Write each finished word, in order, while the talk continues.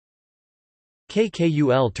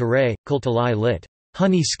Kkultarae, Kkultarae lit.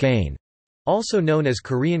 Honey skein, also known as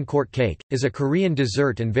Korean court cake, is a Korean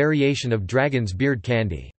dessert and variation of dragon's beard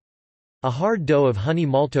candy. A hard dough of honey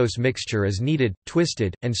maltose mixture is kneaded,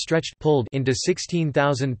 twisted, and stretched pulled into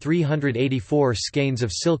 16,384 skeins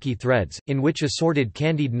of silky threads, in which assorted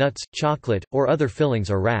candied nuts, chocolate, or other fillings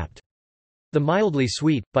are wrapped. The mildly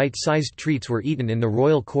sweet, bite-sized treats were eaten in the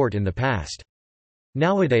royal court in the past.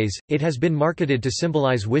 Nowadays, it has been marketed to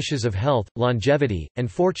symbolize wishes of health, longevity, and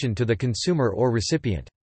fortune to the consumer or recipient.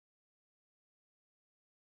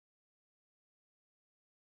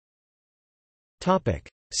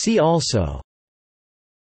 See also: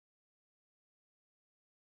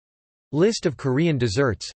 List of Korean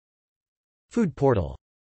desserts, Food portal.